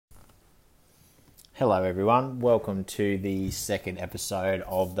Hello everyone, welcome to the second episode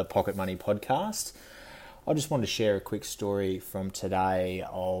of the Pocket Money Podcast. I just wanted to share a quick story from today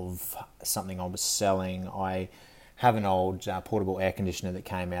of something I was selling. I have an old portable air conditioner that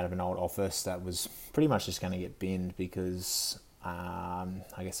came out of an old office that was pretty much just going to get binned because I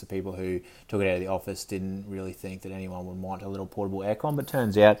guess the people who took it out of the office didn't really think that anyone would want a little portable aircon, but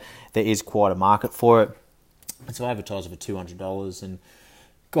turns out there is quite a market for it. And so I advertised it for $200 and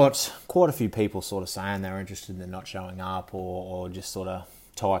got quite a few people sort of saying they were interested in not showing up or just sort of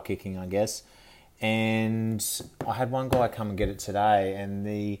tire kicking, I guess. And I had one guy come and get it today,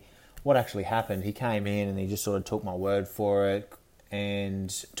 and what actually happened, he came in and he just sort of took my word for it and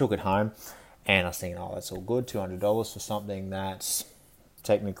took it home. And I was thinking, oh, that's all good, $200 for something that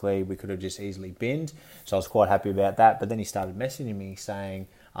technically we could have just easily binned. So I was quite happy about that. But then he started messaging me saying,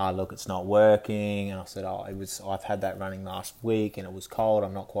 look, it's not working. And I said, I've had that running last week and it was cold.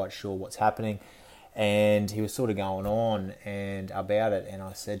 I'm not quite sure what's happening. And he was sort of going on and about it. And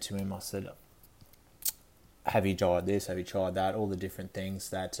I said to him, have you tried this? Have you tried that? All the different things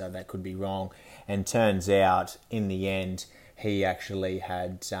that could be wrong. And turns out in the end, he actually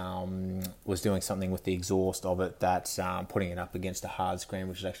was doing something with the exhaust of it that's putting it up against a hard screen,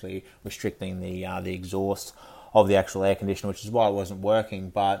 which is actually restricting the exhaust of the actual air conditioner, which is why it wasn't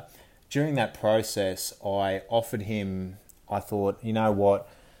working. But during that process, I offered him, I thought, you know what,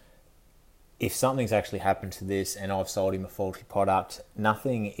 if something's actually happened to this and I've sold him a faulty product,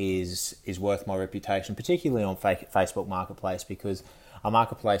 nothing is worth my reputation, particularly on Facebook Marketplace, because a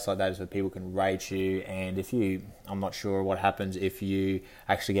marketplace like that is where people can rate you, and I'm not sure what happens if you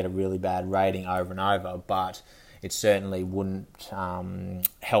actually get a really bad rating over and over, but it certainly wouldn't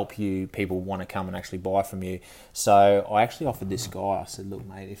help you. People want to come and actually buy from you. So I actually offered this guy, I said, look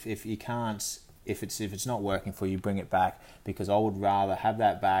mate, if you can't, if it's not working for you, bring it back, because I would rather have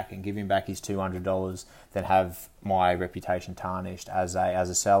that back and give him back his $200 than have my reputation tarnished as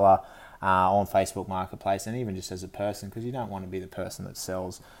a seller on Facebook Marketplace, and even just as a person, because you don't want to be the person that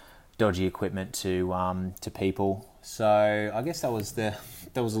sells dodgy equipment to people. So I guess that was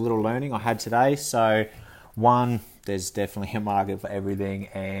a little learning I had today. So one, there's definitely a market for everything,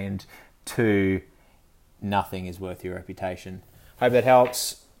 and two, nothing is worth your reputation. Hope that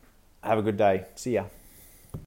helps. Have a good day. See ya.